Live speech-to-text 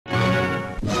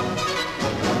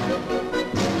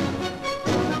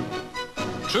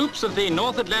Troops of the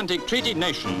North Atlantic Treaty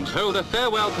Nations hold a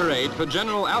farewell parade for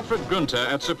General Alfred Gruenther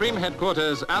at Supreme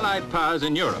Headquarters Allied Powers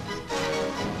in Europe.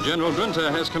 General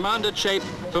Gruenther has commanded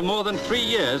S.H.A.P.E for more than 3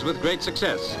 years with great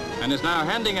success and is now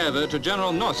handing over to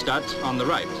General Norstad on the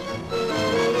right.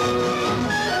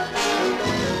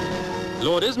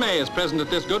 Lord Ismay is present at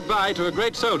this goodbye to a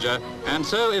great soldier, and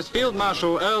so is Field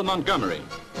Marshal Earl Montgomery.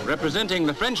 Representing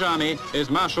the French army is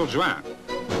Marshal Juin.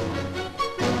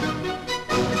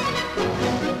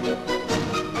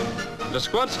 The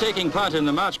squads taking part in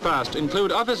the march past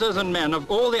include officers and men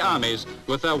of all the armies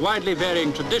with their widely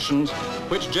varying traditions,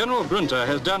 which General Gruenther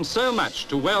has done so much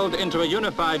to weld into a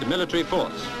unified military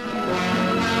force.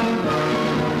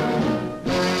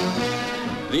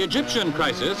 The Egyptian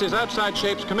crisis is outside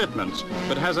S.H.A.P.E.'s commitments,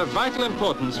 but has a vital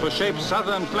importance for S.H.A.P.E.'s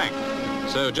southern flank.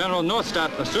 So General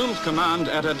Norstad assumes command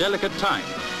at a delicate time.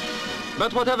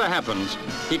 But whatever happens,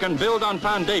 he can build on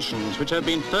foundations which have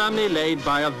been firmly laid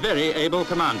by a very able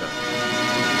commander.